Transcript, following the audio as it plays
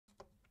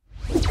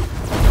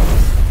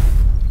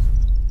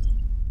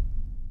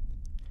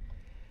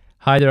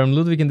Hi there, I'm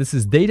Ludwig and this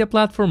is Data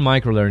Platform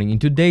Microlearning. In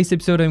today's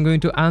episode, I'm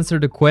going to answer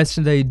the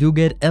question that I do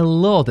get a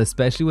lot,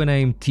 especially when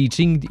I'm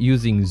teaching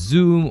using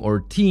Zoom or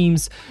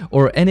Teams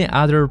or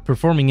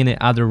performing any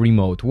other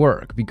remote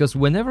work. Because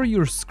whenever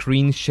you're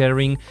screen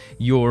sharing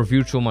your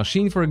virtual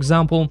machine, for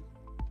example,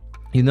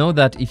 you know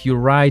that if you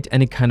write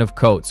any kind of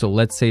code, so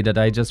let's say that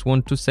I just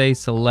want to say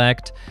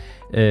select,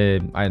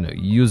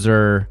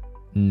 user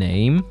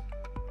name,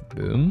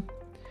 boom.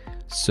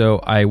 So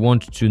I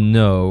want to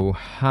know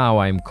how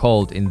I'm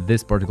called in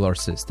this particular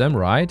system,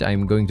 right?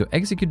 I'm going to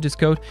execute this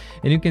code,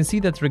 and you can see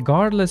that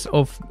regardless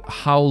of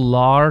how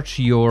large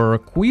your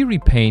query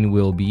pane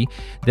will be,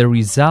 the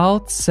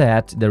result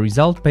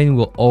pane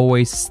will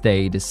always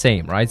stay the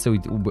same, right? So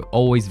it will be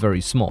always very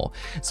small.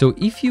 So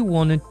if you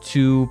wanted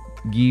to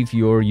give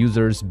your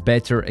users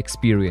better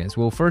experience,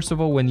 well, first of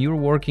all, when you're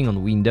working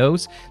on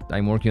Windows,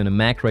 I'm working on a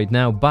Mac right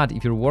now, but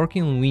if you're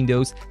working on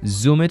Windows,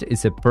 Zoomit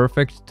is a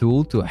perfect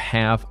tool to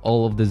have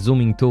all of the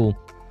zooming tools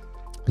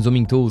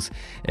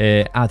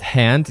at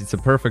hand. It's a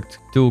perfect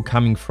tool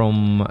coming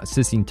from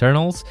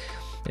sysinternals,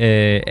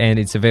 and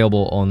it's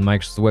available on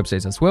Microsoft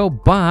websites as well.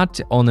 But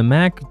on a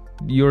Mac,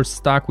 you're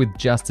stuck with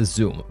just a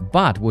zoom.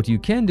 But what you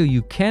can do,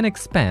 you can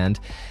expand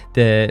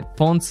the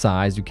font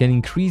size, you can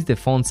increase the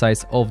font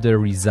size of the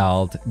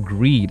result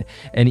grid.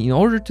 And in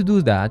order to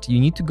do that, you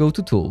need to go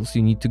to tools,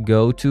 you need to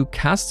go to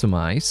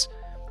customize,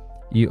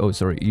 you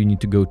need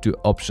to go to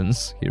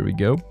options, here we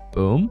go,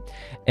 boom.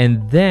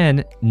 And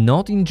then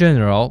not in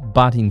general,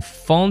 but in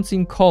fonts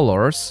in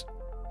colors,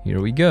 here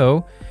we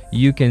go,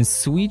 you can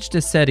switch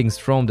the settings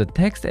from the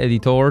text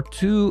editor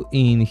to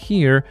in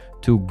here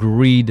to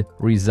grid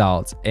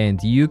results,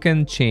 and you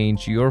can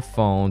change your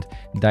font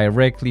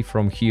directly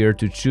from here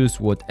to choose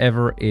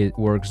whatever it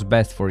works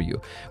best for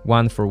you.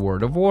 One for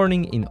word of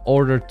warning, in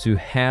order to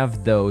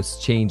have those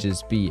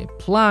changes be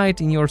applied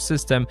in your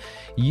system,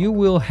 you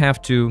will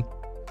have to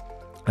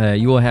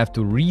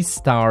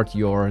restart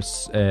your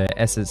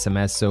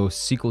SSMS, so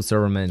SQL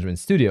Server Management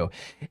Studio.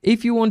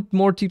 If you want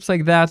more tips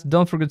like that,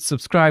 don't forget to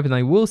subscribe, and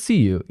I will see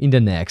you in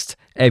the next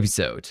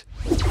episode.